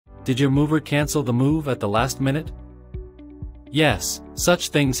Did your mover cancel the move at the last minute? Yes, such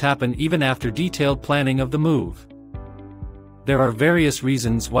things happen even after detailed planning of the move. There are various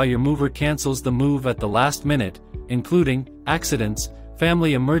reasons why your mover cancels the move at the last minute, including accidents,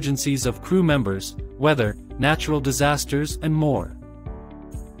 family emergencies of crew members, weather, natural disasters, and more.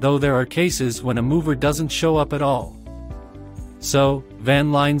 Though there are cases when a mover doesn't show up at all. So,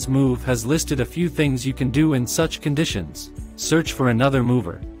 Van Line's Move has listed a few things you can do in such conditions. Search for another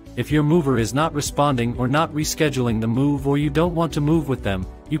mover. If your mover is not responding or not rescheduling the move, or you don't want to move with them,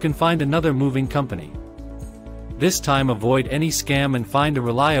 you can find another moving company. This time avoid any scam and find a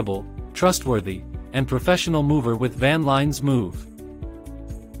reliable, trustworthy, and professional mover with Van Line's Move.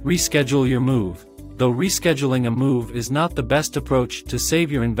 Reschedule your move. Though rescheduling a move is not the best approach to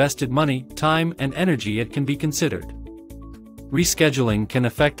save your invested money, time, and energy, it can be considered. Rescheduling can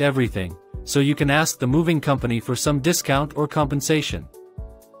affect everything, so you can ask the moving company for some discount or compensation.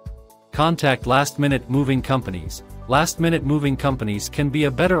 Contact last-minute moving companies. Last-minute moving companies can be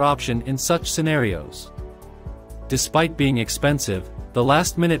a better option in such scenarios. Despite being expensive, the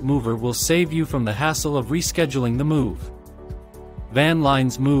last-minute mover will save you from the hassle of rescheduling the move. Van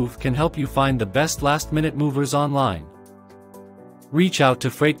Line's Move can help you find the best last-minute movers online. Reach out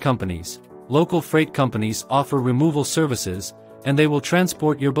to freight companies. Local freight companies offer removal services, and they will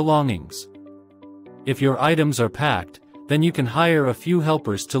transport your belongings. If your items are packed, then you can hire a few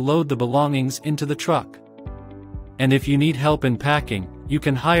helpers to load the belongings into the truck. And if you need help in packing, you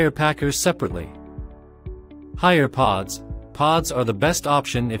can hire packers separately. Hire pods. Pods are the best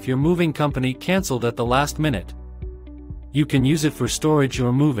option if your moving company canceled at the last minute. You can use it for storage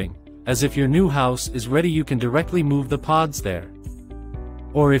or moving, as if your new house is ready you can directly move the pods there.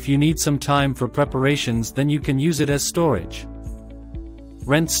 Or if you need some time for preparations, then you can use it as storage.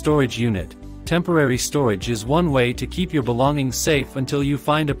 Rent storage unit. Temporary storage is one way to keep your belongings safe until you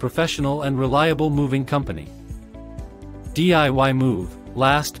find a professional and reliable moving company. DIY move.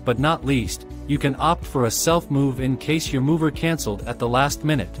 Last but not least, you can opt for a self-move in case your mover canceled at the last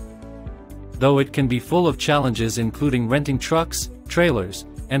minute. Though it can be full of challenges, including renting trucks, trailers,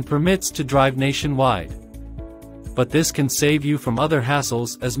 and permits to drive nationwide. But this can save you from other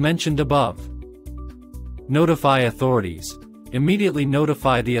hassles as mentioned above. Notify authorities. Immediately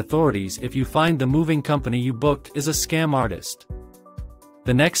notify the authorities if you find the moving company you booked is a scam artist.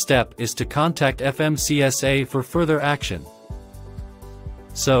 The next step is to contact FMCSA for further action.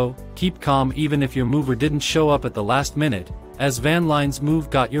 So, keep calm even if your mover didn't show up at the last minute, as Van Line's Move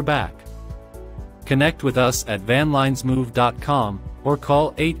got your back. Connect with us at vanlinesmove.com or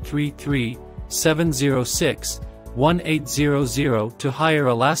call 833-706-1800 to hire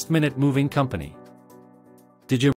a last-minute moving company. Did your